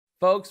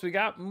Folks, we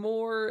got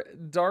more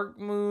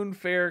Darkmoon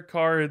Faire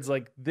cards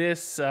like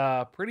this.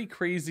 Pretty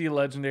crazy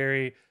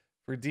legendary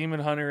for Demon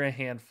Hunter, a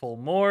handful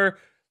more.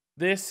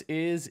 This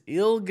is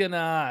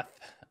Il'gynoth.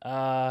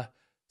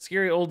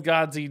 Scary old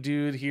godsy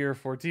dude here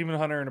for Demon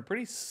Hunter, and a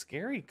pretty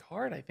scary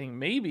card, I think,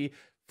 maybe.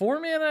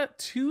 4 mana,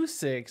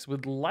 2/6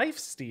 with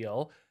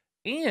lifesteal,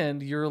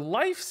 and your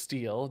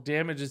lifesteal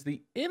damages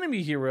the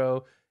enemy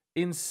hero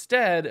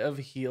instead of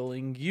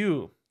healing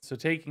you. So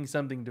taking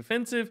something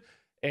defensive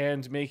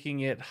and making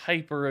it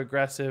hyper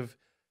aggressive.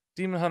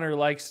 Demon Hunter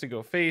likes to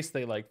go face.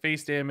 They like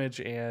face damage,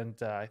 and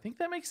I think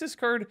that makes this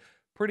card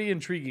pretty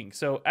intriguing.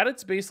 So at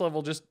its base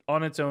level, just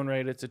on its own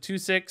right, it's a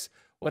 2/6.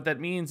 What that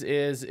means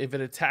is if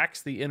it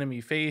attacks the enemy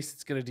face,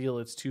 it's going to deal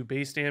its 2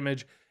 base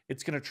damage.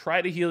 It's going to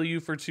try to heal you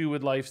for 2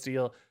 with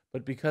lifesteal,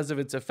 but because of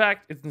its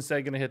effect, it's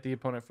instead going to hit the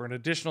opponent for an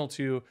additional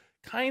 2,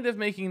 kind of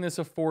making this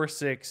a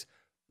 4/6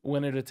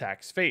 when it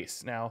attacks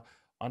face. Now,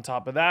 on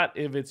top of that,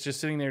 if it's just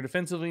sitting there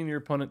defensively and your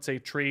opponent, say,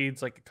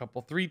 trades like a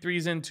couple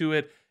 3/3s into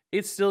it,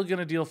 it's still going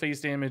to deal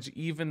face damage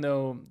even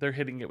though they're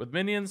hitting it with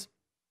minions,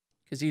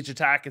 because each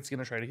attack, it's going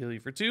to try to heal you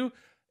for 2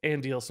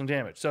 and deal some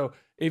damage. So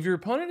if your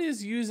opponent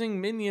is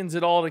using minions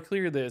at all to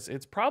clear this,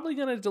 it's probably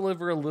going to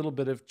deliver a little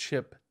bit of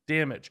chip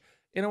damage.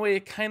 In a way,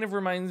 it kind of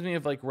reminds me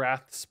of like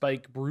Wrath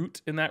Spike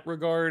Brute in that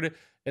regard,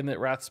 and that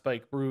Wrath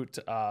Spike Brute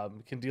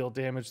can deal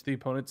damage to the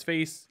opponent's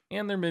face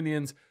and their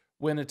minions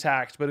when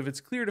attacked. But if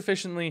it's cleared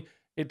efficiently,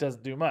 it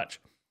doesn't do much.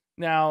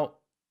 Now,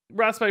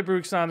 Wrath Spike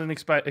Brute's not an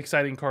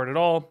exciting card at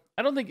all.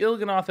 I don't think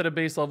Il'gynoth at a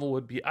base level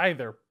would be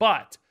either,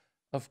 but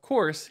of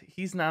course,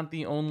 he's not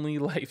the only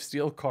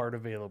lifesteal card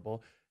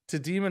available to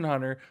Demon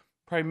Hunter.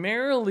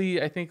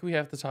 Primarily, I think we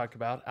have to talk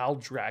about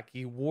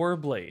Eldrazi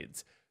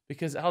Warblades,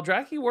 because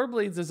Eldrazi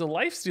Warblades is a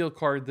lifesteal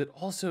card that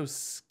also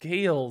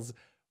scales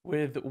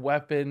with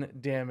weapon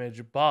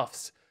damage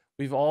buffs.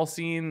 We've all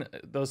seen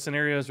those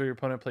scenarios where your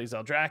opponent plays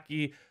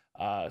Eldrazi,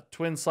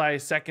 Twin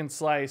Slice, Second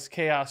Slice,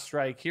 Chaos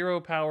Strike,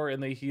 Hero Power,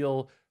 and they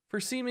heal for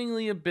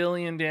seemingly 1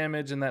 billion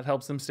damage, and that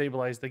helps them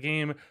stabilize the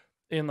game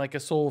in like a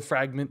Soul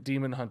Fragment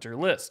Demon Hunter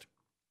list.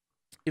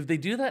 If they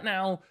do that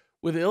now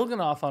with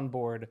Il'gynoth on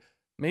board,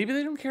 maybe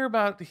they don't care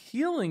about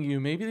healing you.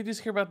 Maybe they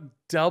just care about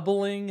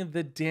doubling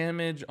the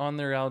damage on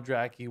their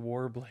Eldrazi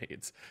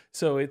Warblades.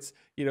 So it's,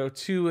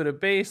 2 at a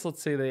base.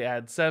 Let's say they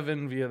add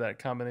 7 via that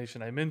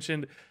combination I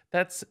mentioned.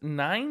 That's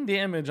 9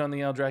 damage on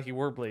the Eldrazi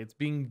Warblades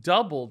being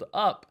doubled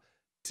up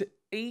to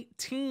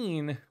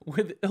 18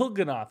 with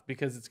Il'gynoth,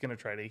 because it's going to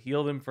try to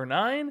heal them for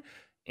 9,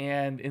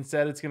 and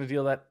instead it's going to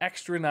deal that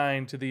extra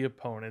 9 to the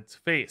opponent's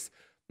face.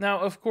 Now,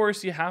 of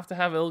course, you have to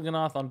have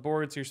Il'gynoth on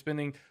board, so you're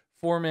spending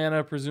 4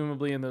 mana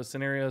presumably in those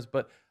scenarios,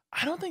 but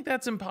I don't think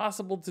that's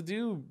impossible to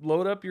do.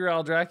 Load up your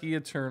Eldrazi a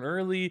turn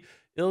early,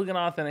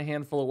 Il'gynoth and a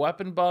handful of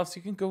weapon buffs.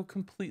 You can go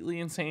completely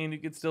insane. You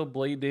can still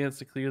Blade Dance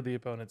to clear the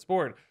opponent's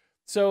board.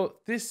 So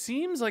this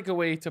seems like a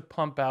way to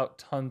pump out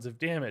tons of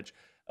damage.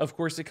 Of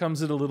course, it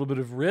comes at a little bit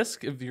of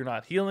risk. If you're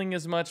not healing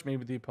as much,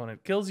 maybe the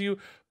opponent kills you.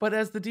 But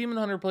as the Demon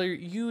Hunter player,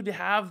 you'd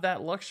have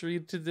that luxury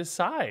to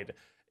decide.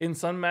 In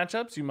some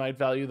matchups, you might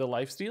value the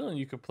lifesteal and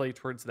you could play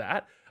towards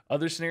that.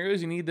 Other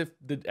scenarios, you need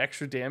the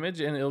extra damage,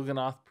 and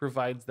Il'gynoth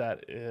provides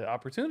that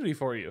opportunity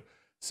for you.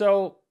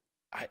 So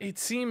it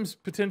seems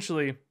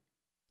potentially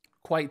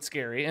quite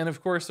scary. And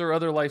of course, there are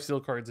other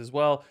lifesteal cards as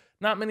well.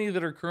 Not many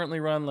that are currently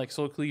run, like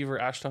Soul Cleaver,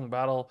 Ashtongue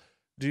Battle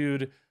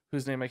Dude,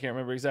 whose name I can't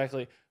remember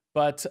exactly.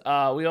 But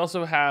we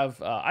also have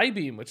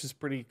I-Beam, which is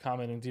pretty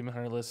common in Demon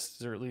Hunter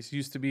lists, or at least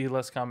used to be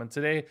less common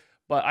today.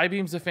 But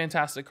I-Beam's a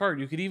fantastic card.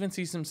 You could even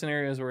see some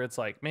scenarios where it's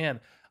like, man,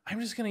 I'm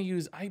just going to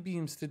use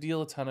I-Beams to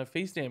deal a ton of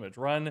face damage.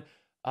 Run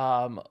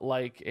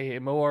like a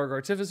Moarg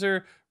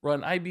Artificer,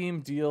 run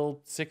I-Beam,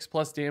 deal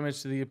 6+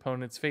 damage to the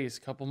opponent's face.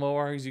 A couple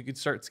Moargs, you could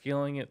start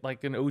scaling it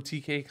like an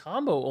OTK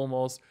combo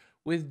almost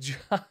with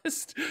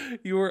just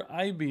your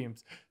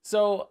I-Beams.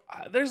 So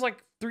there's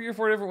like 3 or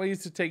 4 different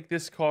ways to take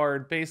this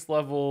card. Base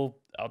level,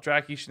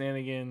 Eldrazi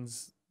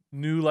shenanigans,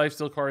 new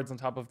lifesteal cards on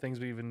top of things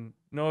we even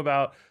know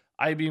about.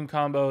 I-Beam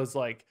combos,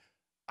 like,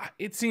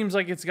 it seems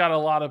like it's got a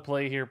lot of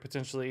play here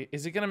potentially.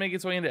 Is it going to make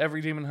its way into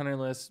every Demon Hunter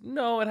list?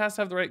 No, it has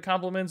to have the right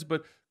complements,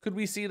 but could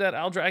we see that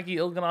Eldrazi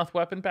Il'gynoth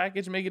weapon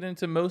package make it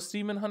into most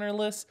Demon Hunter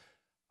lists?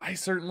 I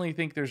certainly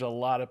think there's a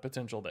lot of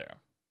potential there.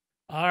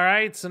 All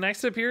right, so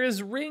next up here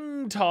is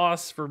Ring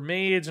Toss for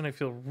Mage, and I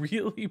feel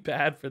really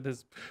bad for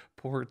this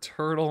poor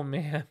turtle,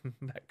 man.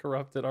 That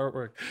corrupted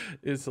artwork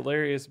is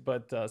hilarious,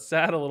 but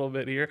sad a little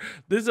bit here.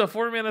 This is a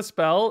 4-mana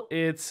spell.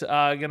 It's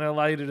going to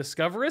allow you to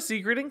discover a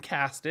secret and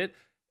cast it,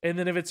 and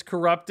then if it's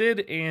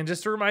corrupted, and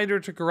just a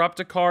reminder, to corrupt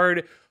a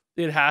card,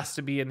 it has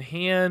to be in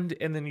hand,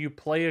 and then you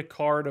play a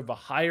card of a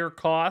higher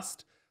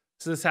cost.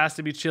 So this has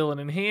to be chilling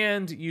in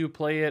hand. You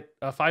play it,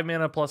 a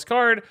 5-mana plus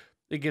card.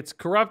 It gets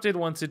corrupted.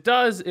 Once it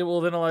does, it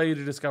will then allow you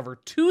to discover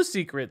 2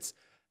 secrets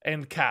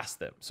and cast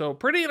them. So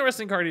pretty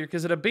interesting card here,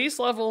 because at a base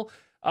level,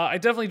 I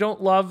definitely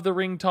don't love the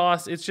Ring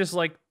Toss. It's just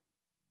like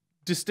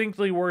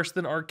distinctly worse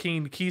than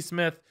Arcane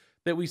Keysmith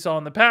that we saw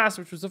in the past,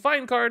 which was a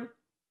fine card.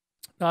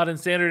 Not in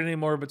standard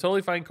anymore, but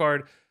totally fine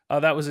card.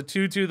 That was a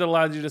 2/2 that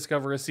allowed you to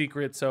discover a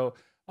secret. So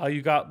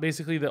you got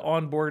basically the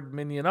onboard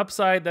minion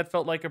upside. That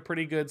felt like a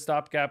pretty good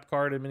stopgap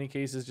card in many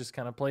cases, just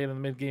kind of playing in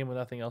the mid game with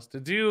nothing else to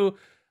do.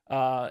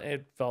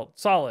 It felt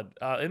solid.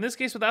 In this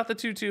case, without the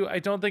 2/2, I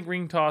don't think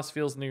Ring Toss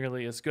feels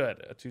nearly as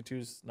good. A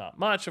 2/2's not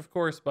much, of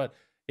course, but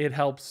it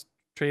helps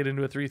trade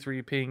into a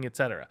 3/3 ping,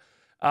 etc.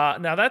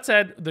 Now, that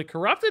said, the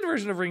corrupted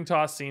version of Ring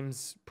Toss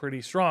seems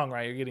pretty strong,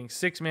 right? You're getting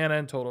 6 mana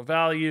in total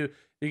value.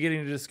 You're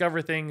getting to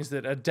discover things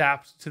that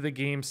adapt to the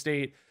game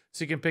state.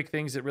 So you can pick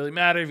things that really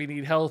matter. If you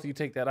need health, you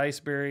take that Ice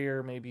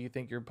Barrier. Maybe you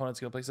think your opponent's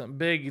going to play something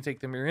big. You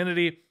take the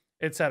Immunity,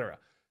 etc.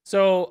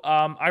 So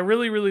I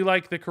really, really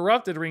like the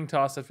corrupted Ring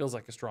Toss. That feels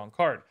like a strong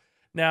card.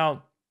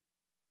 Now,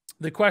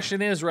 the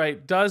question is,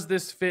 right, does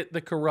this fit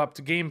the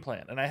corrupt game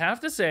plan? And I have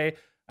to say,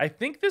 I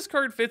think this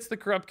card fits the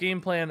corrupt game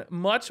plan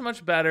much,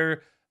 much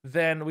better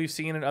than we've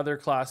seen in other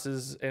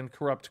classes and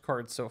corrupt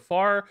cards so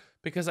far,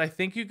 because I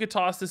think you could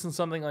toss this in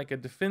something like a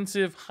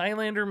defensive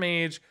Highlander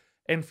Mage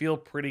and feel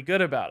pretty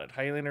good about it.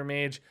 Highlander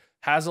Mage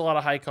has a lot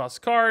of high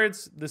cost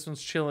cards. This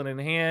one's chilling in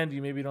hand.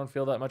 You maybe don't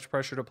feel that much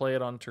pressure to play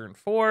it on turn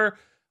 4,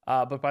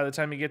 but by the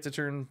time you get to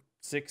turn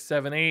 6,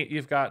 7, 8,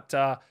 you've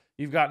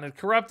gotten it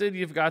corrupted.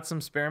 You've got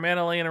some spare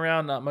mana laying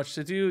around, not much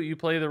to do. You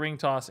play the Ring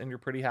Toss and you're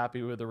pretty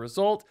happy with the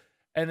result.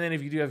 And then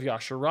if you do have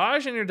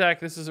Yashiraj in your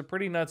deck, this is a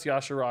pretty nuts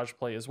Yashiraj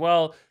play as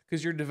well,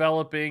 because you're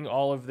developing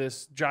all of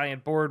this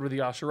giant board with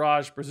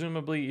Yashiraj,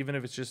 presumably, even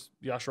if it's just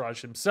Yashiraj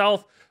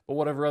himself, but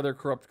whatever other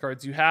corrupt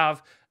cards you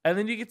have. And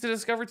then you get to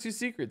discover 2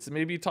 secrets. And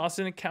maybe you toss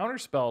in a counter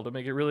spell to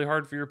make it really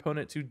hard for your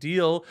opponent to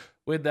deal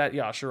with that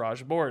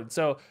Yashiraj board.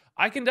 So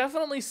I can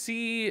definitely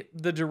see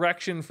the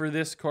direction for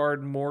this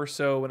card more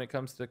so when it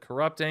comes to the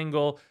corrupt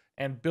angle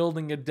and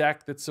building a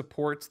deck that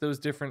supports those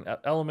different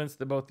elements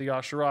that both the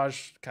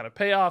Yashiraj kind of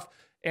pay off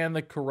and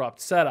the corrupt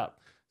setup.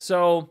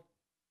 So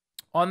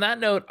on that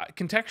note,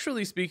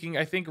 contextually speaking,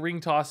 I think Ring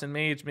Toss and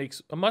Mage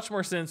makes a much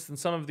more sense than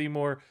some of the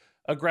more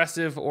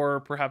aggressive or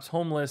perhaps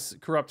homeless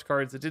corrupt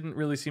cards that didn't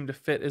really seem to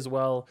fit as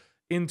well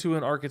into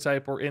an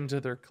archetype or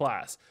into their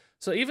class.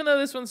 So even though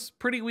this one's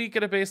pretty weak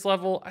at a base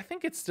level, I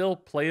think it's still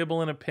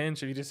playable in a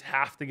pinch. If you just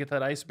have to get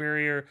that Ice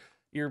Barrier,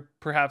 you're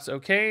perhaps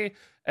okay.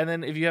 And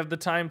then if you have the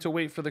time to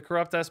wait for the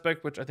corrupt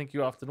aspect, which I think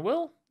you often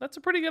will, that's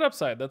a pretty good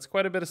upside. That's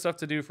quite a bit of stuff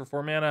to do for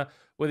 4 mana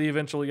with the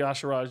eventual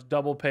Yashiraj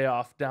double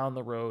payoff down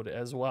the road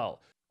as well.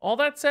 All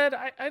that said,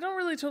 I don't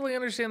really totally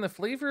understand the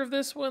flavor of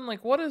this one.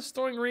 Like, what does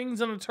throwing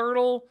rings on a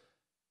turtle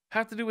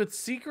have to do with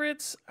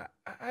secrets?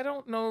 I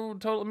don't know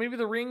totally. Maybe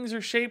the rings are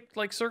shaped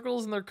like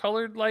circles and they're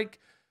colored like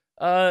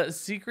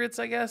secrets,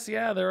 I guess.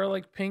 Yeah, there are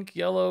like pink,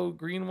 yellow,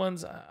 green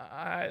ones.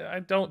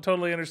 I don't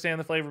totally understand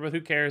the flavor, but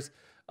who cares?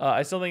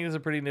 I still think it's a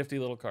pretty nifty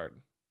little card.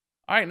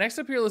 All right, next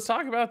up here, let's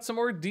talk about some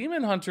more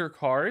Demon Hunter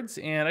cards.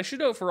 And I should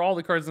note for all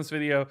the cards in this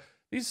video,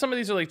 some of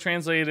these are like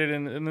translated,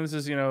 and this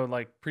is,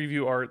 like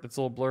preview art that's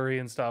a little blurry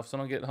and stuff, so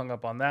don't get hung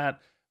up on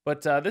that.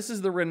 But this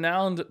is the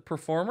Renowned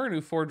Performer,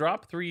 new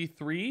 4-drop,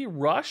 3/3,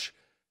 Rush,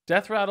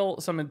 Death Rattle,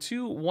 summon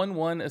 2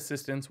 1/1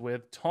 assistants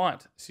with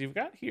Taunt. So you've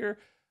got here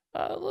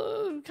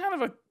kind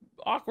of a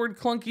awkward,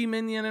 clunky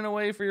minion in a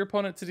way for your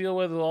opponent to deal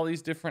with all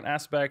these different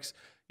aspects.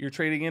 You're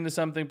trading into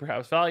something,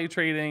 perhaps value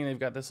trading. They've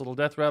got this little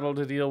Death Rattle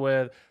to deal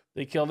with.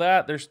 They kill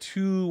that. There's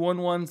 2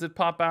 1/1s that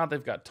pop out.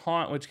 They've got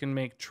Taunt, which can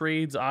make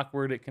trades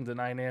awkward. It can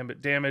deny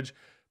damage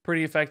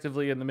pretty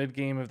effectively in the mid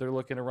game if they're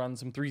looking to run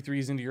some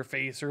 3/3s into your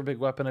face or a big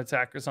weapon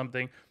attack or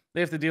something. They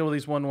have to deal with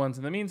these 1/1s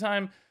in the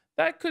meantime.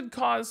 That could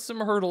cause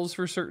some hurdles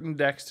for certain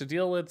decks to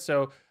deal with.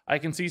 So I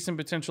can see some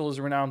potential as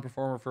a Renowned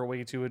Performer for a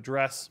way to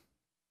address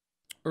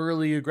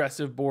early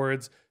aggressive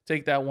boards.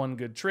 Take that one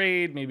good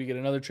trade, maybe get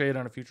another trade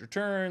on a future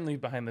turn,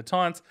 leave behind the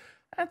taunts.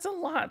 That's a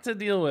lot to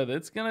deal with.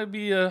 It's going to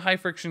be a high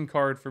friction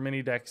card for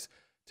many decks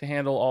to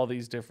handle all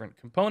these different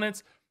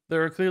components.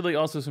 There are clearly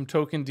also some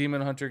token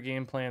Demon Hunter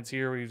game plans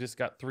here where you've just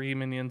got 3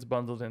 minions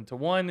bundled into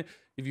 1.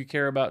 If you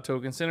care about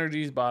token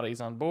synergies, bodies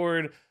on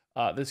board,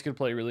 this could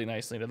play really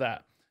nicely to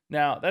that.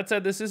 Now, that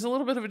said, this is a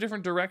little bit of a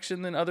different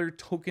direction than other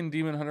token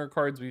Demon Hunter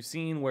cards we've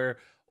seen, where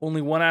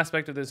only one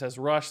aspect of this has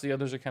rush, the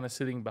others are kind of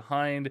sitting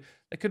behind.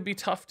 That could be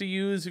tough to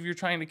use if you're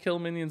trying to kill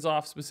minions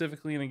off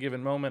specifically in a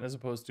given moment, as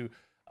opposed to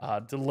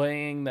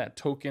delaying that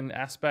token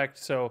aspect.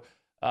 So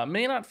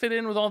may not fit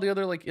in with all the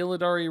other like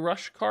Illidari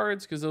rush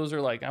cards, because those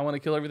are like, I want to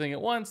kill everything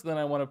at once, then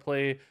I want to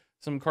play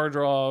some card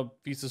draw,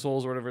 Feast of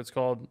Souls, or whatever it's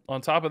called. On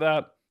top of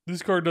that,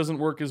 this card doesn't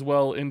work as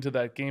well into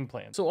that game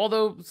plan. So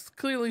although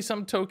clearly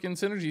some token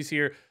synergies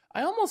here,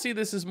 I almost see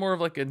this as more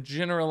of like a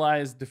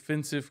generalized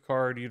defensive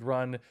card you'd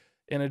run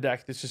in a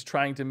deck that's just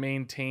trying to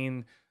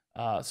maintain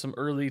some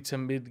early to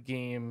mid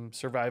game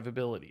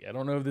survivability. I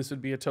don't know if this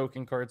would be a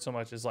token card so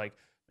much as like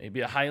maybe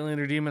a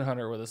Highlander Demon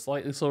Hunter with a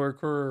slightly slower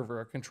curve,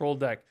 or a control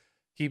deck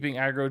keeping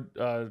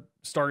aggro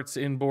starts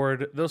in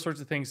board. Those sorts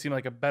of things seem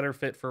like a better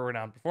fit for a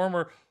Renowned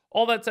Performer.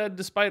 All that said,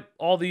 despite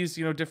all these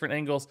different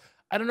angles,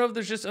 I don't know if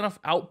there's just enough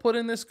output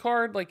in this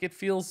card. Like, it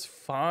feels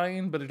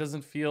fine, but it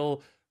doesn't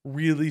feel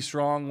really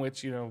strong,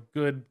 which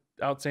good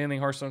outstanding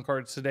Hearthstone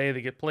cards today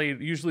that get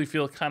played usually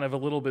feel kind of a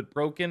little bit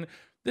broken.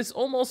 this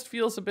almost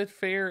feels a bit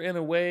fair in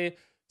a way.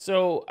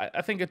 So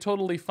I think a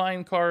totally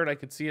fine card. I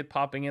could see it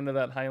popping into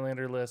that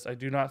Highlander list. I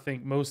do not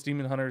think most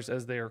Demon Hunters,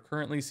 as they are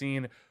currently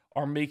seen,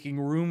 are making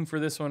room for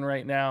this one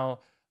right now,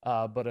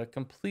 but a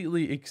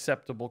completely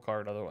acceptable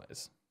card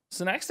otherwise.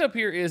 So next up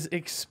here is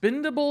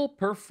Expendable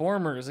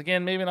Performers.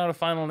 Again, maybe not a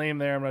final name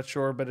there, I'm not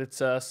sure, but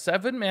it's a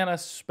 7 mana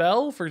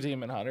spell for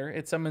Demon Hunter.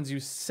 It summons you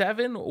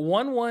 7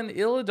 1/1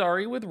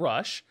 Illidari with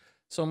Rush.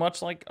 So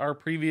much like our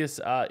previous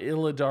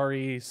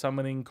Illidari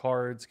summoning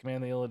cards,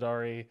 Command the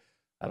Illidari,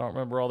 I don't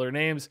remember all their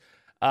names,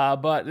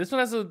 but this one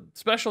has a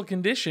special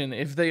condition.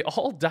 If they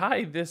all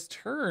die this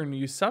turn,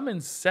 you summon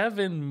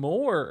 7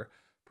 more.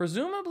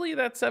 Presumably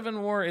that 7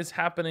 more is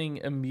happening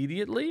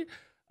immediately.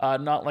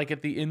 Not like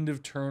at the end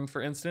of turn,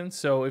 for instance.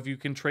 So if you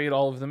can trade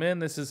all of them in,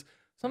 this is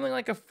something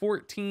like a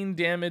 14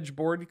 damage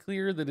board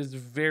clear that is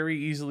very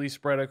easily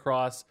spread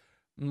across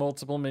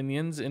multiple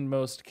minions in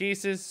most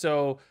cases.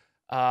 So,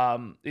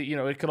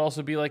 it could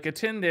also be like a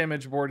 10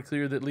 damage board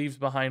clear that leaves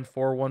behind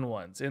 4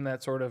 1/1s in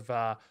that sort of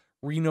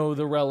Reno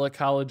the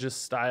Relicologist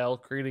style,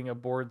 creating a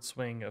board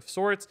swing of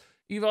sorts.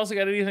 You've also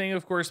got anything,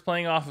 of course,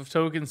 playing off of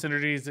token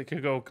synergies that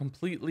could go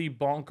completely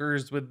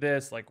bonkers with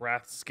this, like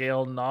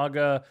Wrathscale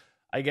Naga.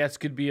 I guess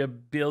could be a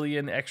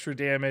billion extra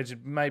damage.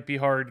 It might be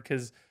hard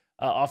because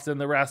often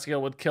the Wrathscale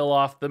would kill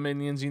off the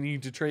minions you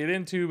need to trade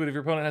into, but if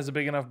your opponent has a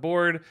big enough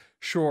board,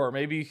 sure,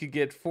 maybe you could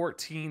get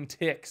 14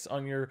 ticks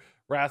on your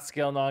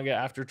Wrathscale Naga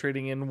after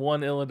trading in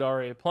 1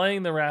 Illidari,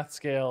 playing the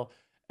Wrathscale,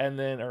 and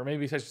then, or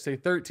maybe I should say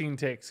 13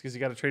 ticks because you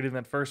got to trade in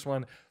that first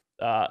one.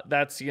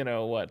 That's,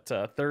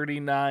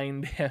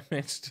 39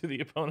 damage to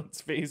the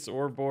opponent's face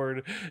or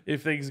board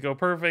if things go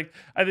perfect.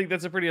 I think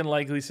that's a pretty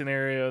unlikely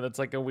scenario. That's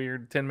like a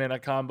weird 10 mana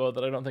combo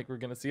that I don't think we're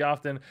going to see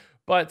often.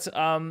 But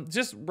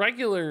just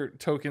regular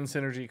token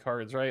synergy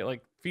cards, right?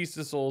 Like Feast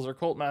of Souls or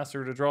Cult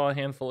Master to draw a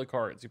handful of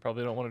cards. You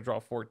probably don't want to draw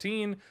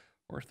 14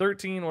 or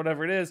 13,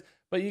 whatever it is.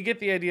 But you get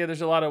the idea.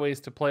 There's a lot of ways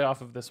to play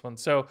off of this one.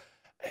 So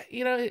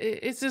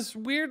it's this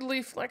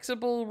weirdly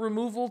flexible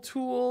removal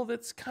tool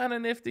that's kind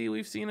of nifty.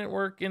 We've seen it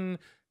work in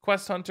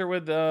Quest Hunter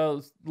with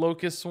the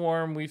Locust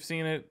Swarm. We've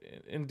seen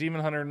it in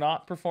Demon Hunter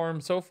not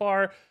perform so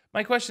far.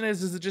 My question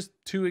is it just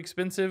too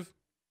expensive?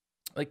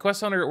 Like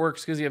Quest Hunter, it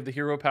works because you have the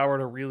hero power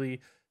to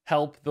really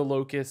help the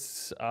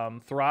Locusts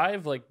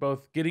thrive. Like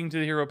both getting to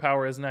the hero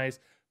power is nice,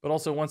 but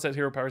also once that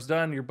hero power is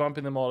done, you're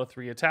bumping them all to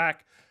 3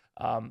 attack.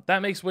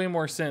 That makes way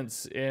more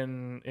sense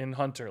in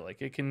Hunter.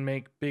 Like it can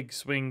make big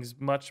swings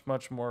much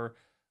more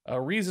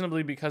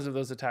reasonably because of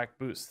those attack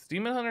boosts.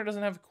 Demon Hunter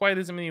doesn't have quite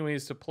as many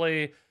ways to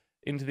play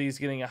into these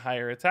getting a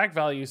higher attack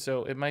value,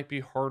 so it might be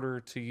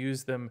harder to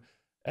use them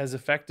as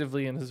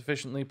effectively and as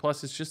efficiently.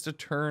 Plus, it's just a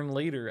turn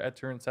later at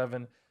turn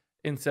 7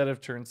 instead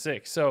of turn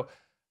 6. So,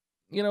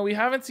 we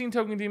haven't seen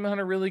Token Demon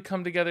Hunter really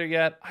come together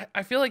yet.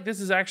 I feel like this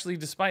is actually,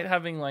 despite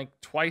having like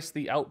twice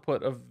the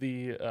output of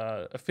the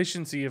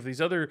efficiency of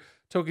these other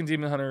Token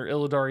Demon Hunter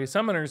Illidari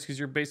summoners, because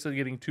you're basically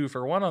getting 2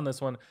 for 1 on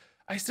this one,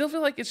 I still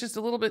feel like it's just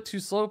a little bit too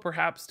slow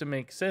perhaps to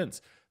make sense.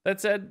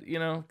 That said,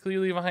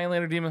 clearly if a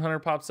Highlander Demon Hunter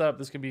pops up,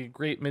 this could be a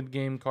great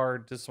mid-game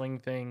card to swing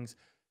things.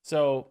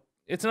 So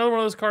it's another one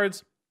of those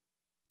cards.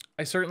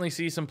 I certainly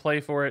see some play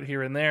for it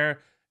here and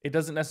there. It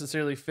doesn't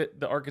necessarily fit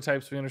the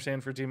archetypes we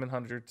understand for Demon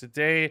Hunter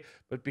today,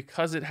 but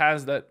because it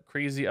has that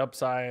crazy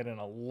upside and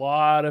a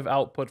lot of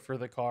output for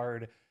the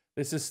card,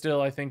 this is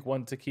still, I think,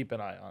 one to keep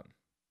an eye on.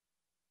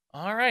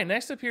 All right,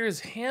 next up here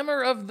is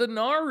Hammer of the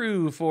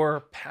Naru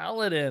for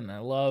Paladin. I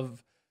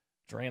love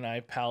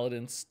Draenei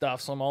Paladin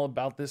stuff, so I'm all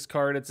about this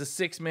card. It's a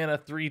 6 mana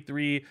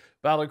 3/3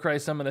 Battlecry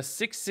summon, a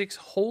 6/6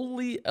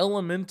 Holy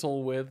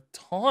Elemental with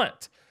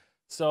Taunt.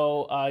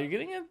 So you're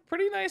getting a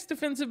pretty nice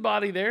defensive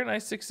body there,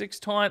 nice 6/6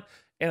 Taunt,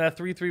 and a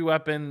 3/3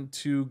 weapon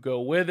to go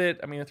with it.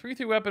 I mean, a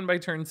 3/3 weapon by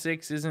turn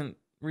 6 isn't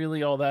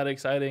really all that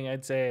exciting.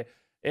 I'd say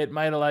it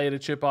might allow you to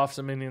chip off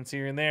some minions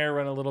here and there,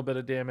 run a little bit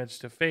of damage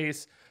to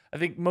face. I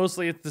think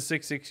mostly it's the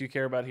 6/6 you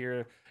care about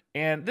here.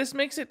 And this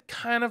makes it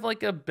kind of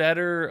like a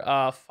better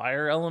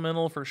fire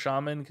elemental for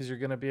Shaman, because you're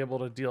going to be able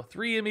to deal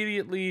 3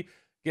 immediately,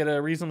 get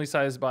a reasonably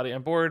sized body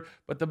on board,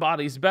 but the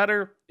body's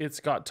better, it's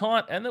got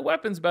taunt, and the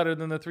weapon's better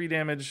than the 3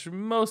 damage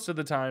most of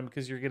the time,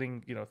 because you're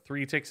getting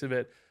 3 ticks of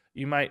it.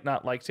 You might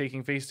not like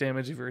taking face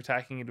damage if you're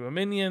attacking into a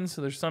minion,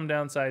 so there's some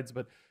downsides,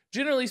 but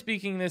generally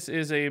speaking, this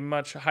is a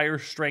much higher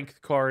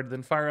strength card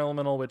than Fire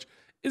Elemental, which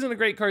isn't a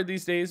great card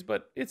these days,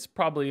 but it's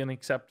probably an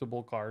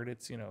acceptable card.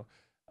 It's,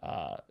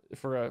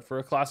 for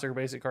a classic or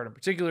basic card in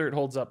particular, it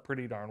holds up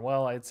pretty darn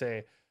well, I'd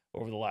say,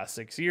 over the last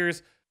 6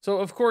 years. So,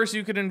 of course,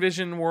 you could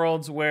envision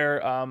worlds where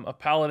a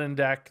Paladin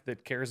deck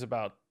that cares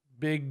about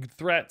big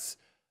threats,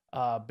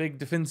 big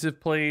defensive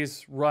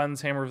plays,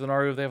 runs Hammer of the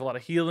Naru. If they have a lot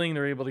of healing,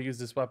 they're able to use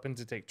this weapon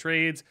to take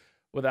trades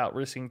without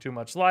risking too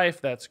much life.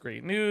 That's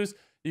great news.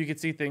 You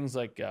could see things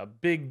like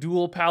big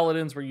dual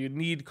Paladins where you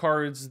need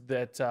cards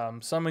that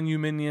summon you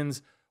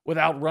minions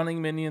without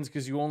running minions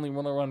because you only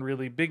want to run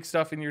really big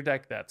stuff in your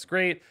deck. That's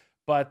great.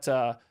 But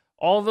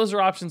all of those are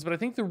options. But I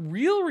think the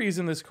real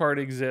reason this card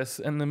exists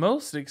and the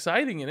most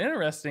exciting and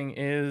interesting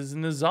is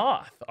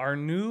N'Zoth, our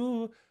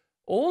new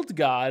old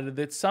god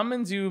that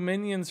summons you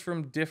minions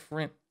from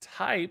different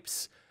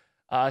types.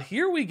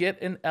 Here we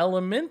get an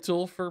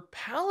elemental for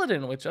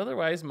Paladin, which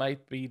otherwise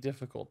might be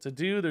difficult to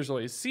do. There's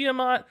always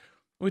Siamat,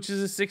 which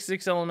is a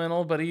 6/6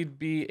 elemental, but he'd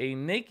be a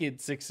naked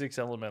 6/6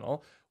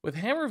 elemental. With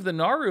Hammer of the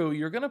Naru,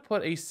 you're going to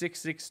put a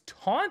 6/6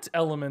 taunt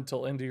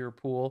elemental into your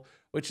pool,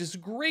 which is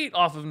great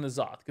off of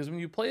N'Zoth, because when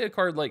you play a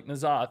card like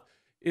N'Zoth,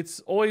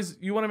 it's always,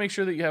 you want to make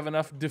sure that you have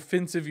enough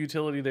defensive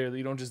utility there that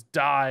you don't just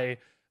die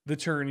the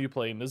turn you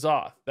play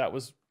N'Zoth. That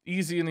was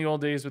easy in the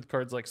old days with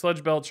cards like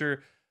Sludge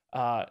Belcher.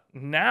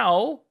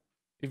 Now,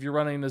 if you're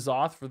running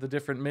N'Zoth for the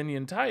different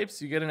minion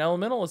types, you get an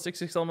elemental, a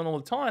 6/6 elemental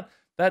with taunt.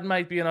 That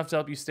might be enough to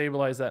help you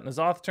stabilize that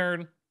N'Zoth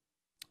turn.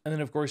 And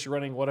then, of course, you're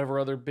running whatever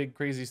other big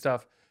crazy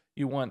stuff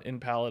you want in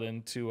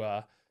Paladin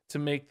to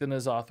make the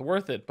N'Zoth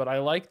worth it. But I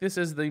like this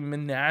as the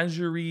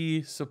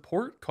Menagerie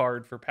support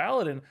card for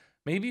Paladin.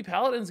 Maybe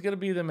Paladin's going to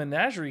be the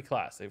Menagerie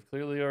class. They've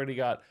clearly already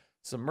got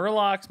some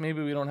Murlocs.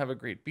 Maybe we don't have a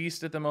great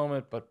beast at the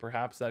moment, but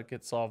perhaps that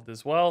gets solved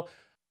as well.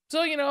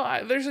 So, you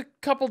know, there's a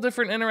couple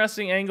different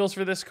interesting angles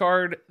for this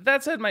card.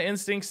 That said, my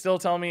instincts still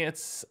tell me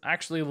it's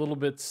actually a little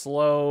bit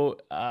slow.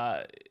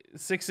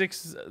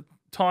 6/6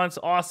 taunts,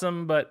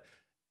 awesome, but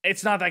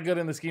it's not that good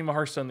in the scheme of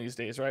Hearthstone these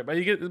days, right? But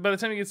by the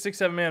time you get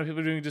 6/7 mana,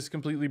 people are doing just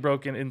completely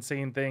broken,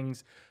 insane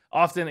things.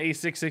 Often a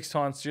 6/6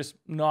 taunt's just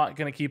not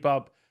going to keep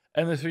up,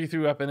 and the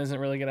 3/3 weapon isn't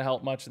really going to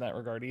help much in that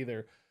regard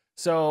either.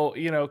 So,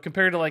 you know,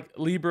 compared to like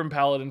Libram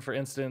Paladin, for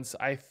instance,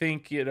 I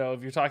think, you know,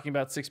 if you're talking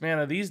about 6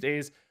 mana these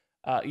days,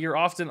 you're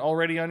often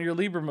already on your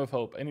Libram of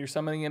Hope, and you're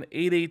summoning an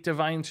 8/8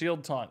 Divine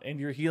Shield taunt, and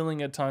you're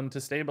healing a ton to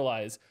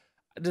stabilize.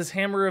 Does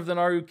Hammer of the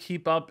Naru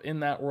keep up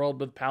in that world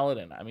with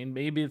Paladin? I mean,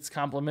 maybe it's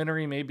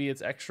complementary, maybe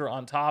it's extra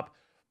on top,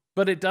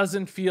 but it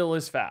doesn't feel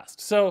as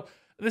fast. So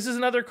this is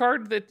another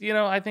card that, you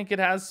know, I think it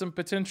has some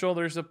potential.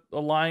 There's a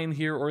line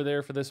here or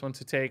there for this one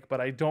to take,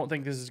 but I don't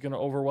think this is going to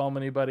overwhelm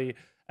anybody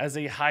as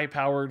a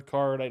high-powered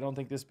card. I don't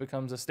think this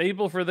becomes a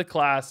staple for the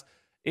class.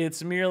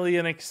 It's merely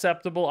an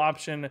acceptable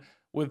option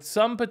with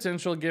some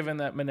potential given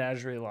that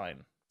Menagerie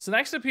line. So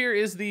next up here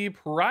is the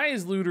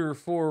Prize Looter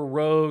for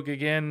Rogue.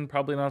 Again,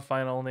 probably not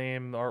final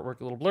name, the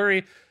artwork a little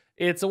blurry.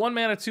 It's a 1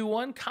 mana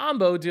 2/1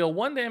 combo. Deal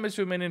 1 damage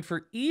to a minion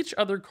for each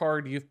other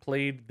card you've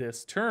played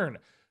this turn.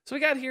 So we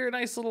got here a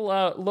nice little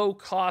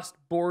low-cost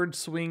board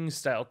swing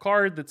style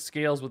card that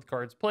scales with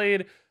cards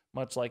played,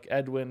 much like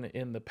Edwin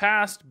in the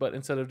past. But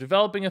instead of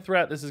developing a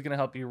threat, this is going to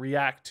help you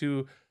react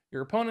to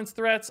your opponent's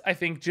threats. I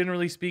think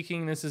generally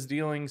speaking, this is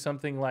dealing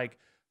something like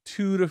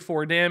 2 to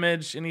 4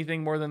 damage.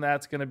 Anything more than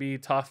that's going to be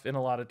tough in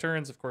a lot of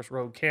turns. Of course,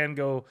 Rogue can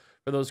go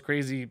for those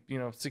crazy, you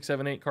know, 6,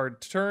 7, 8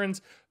 card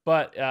turns.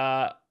 But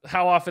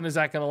how often is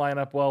that going to line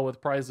up well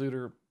with Prize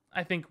Looter?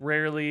 I think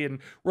rarely. And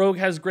Rogue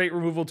has great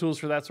removal tools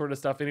for that sort of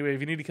stuff. Anyway, if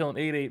you need to kill an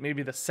 8/8,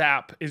 maybe the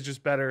sap is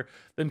just better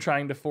than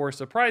trying to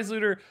force a Prize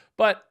Looter.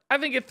 But I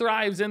think it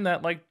thrives in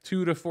that like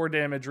 2 to 4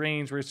 damage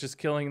range where it's just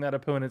killing that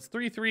opponent's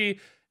 3/3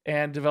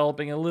 and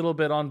developing a little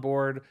bit on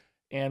board.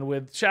 And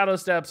with shadow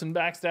steps and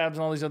backstabs and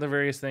all these other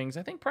various things,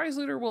 I think Prize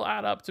Looter will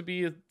add up to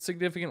be a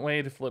significant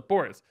way to flip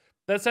boards.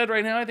 That said,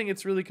 right now, I think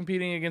it's really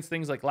competing against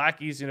things like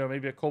Lackeys. You know,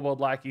 maybe a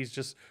Kobold Lackey is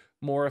just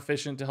more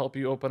efficient to help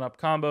you open up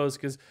combos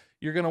because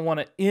you're going to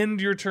want to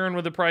end your turn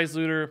with a Prize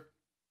Looter,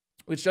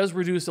 which does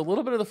reduce a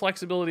little bit of the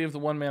flexibility of the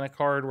 1 mana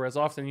card, whereas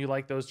often you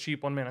like those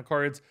cheap 1 mana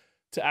cards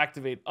to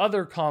activate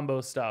other combo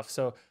stuff.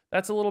 So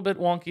that's a little bit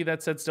wonky.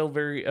 That said, still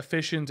very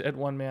efficient at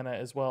 1 mana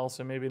as well,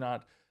 so maybe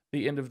not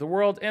the end of the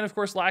world. And of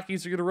course,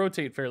 Lackeys are going to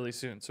rotate fairly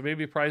soon. So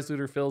maybe Prize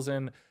Looter fills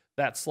in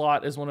that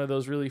slot as one of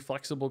those really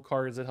flexible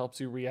cards that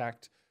helps you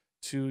react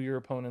to your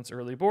opponent's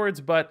early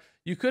boards. But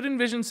you could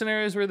envision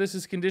scenarios where this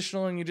is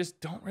conditional and you just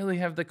don't really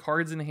have the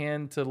cards in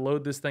hand to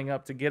load this thing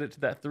up to get it to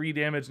that 3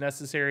 damage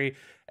necessary.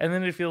 And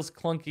then it feels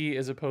clunky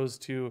as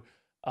opposed to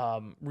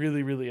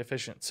really, really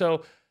efficient.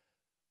 So,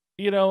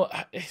 you know,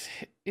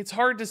 it's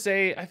hard to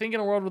say. I think in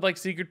a world with like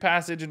Secret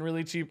Passage and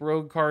really cheap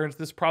Rogue cards,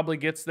 this probably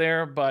gets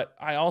there, but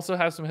I also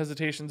have some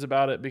hesitations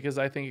about it because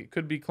I think it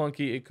could be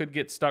clunky. It could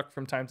get stuck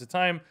from time to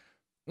time,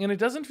 and it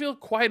doesn't feel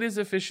quite as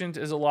efficient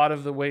as a lot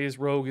of the ways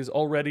Rogue is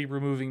already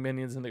removing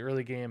minions in the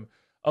early game,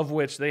 of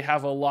which they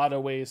have a lot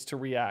of ways to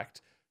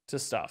react to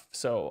stuff.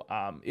 So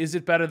is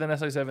it better than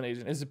SI7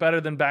 Agent? Is it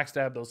better than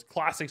Backstab, those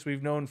classics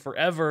we've known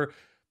forever?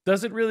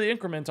 Does it really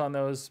increment on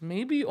those?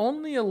 Maybe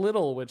only a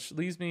little, which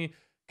leaves me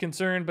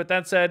concerned. But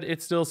that said,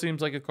 it still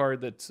seems like a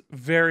card that's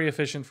very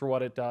efficient for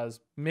what it does,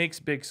 makes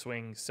big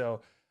swings.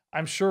 So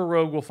I'm sure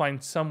Rogue will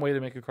find some way to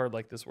make a card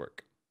like this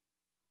work.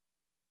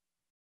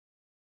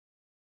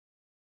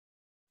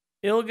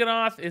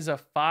 Il'gynoth is a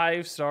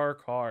 5-star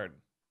card.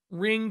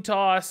 Ring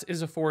Toss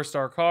is a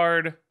 4-star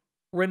card.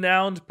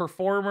 Renowned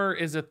Performer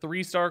is a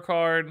 3-star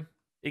card.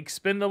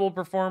 Expendable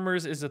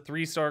Performers is a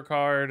 3-star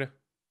card.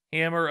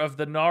 Hammer of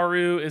the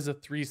Naru is a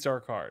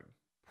 3-star card.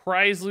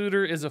 Prize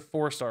Looter is a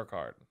 4-star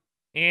card.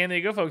 And there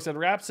you go, folks. That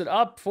wraps it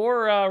up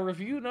for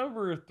review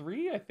number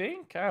 3, I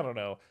think. I don't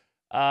know.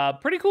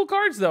 Pretty cool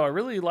cards, though. I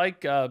really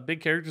like big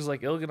characters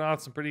like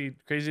Il'gynoth, some pretty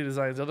crazy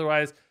designs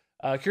otherwise.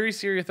 Curious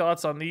to hear your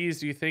thoughts on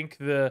these. Do you think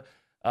the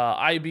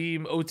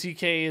I-Beam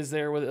OTK is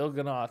there with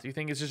Il'gynoth. You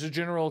think it's just a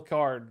general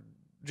card,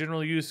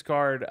 general use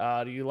card?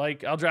 Do you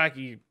like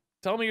Eldraki?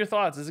 Tell me your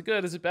thoughts. Is it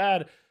good? Is it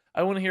bad?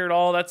 I want to hear it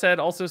all. That said,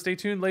 also stay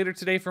tuned later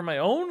today for my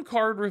own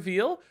card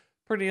reveal.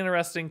 Pretty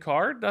interesting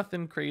card.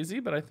 Nothing crazy,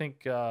 but I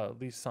think at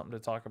least something to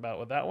talk about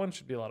with that one.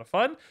 Should be a lot of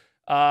fun.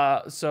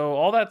 So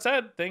all that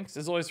said, thanks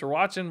as always for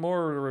watching.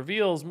 More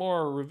reveals,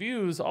 more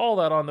reviews, all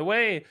that on the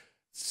way.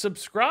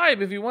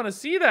 Subscribe if you want to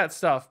see that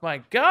stuff. My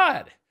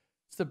God,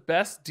 it's the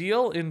best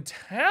deal in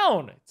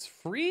town. It's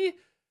free,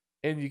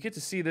 and you get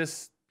to see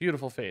this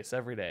beautiful face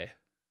every day.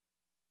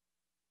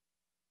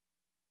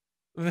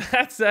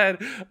 That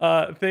said,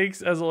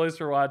 thanks as always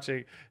for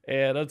watching,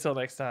 and until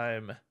next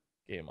time,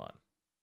 game on.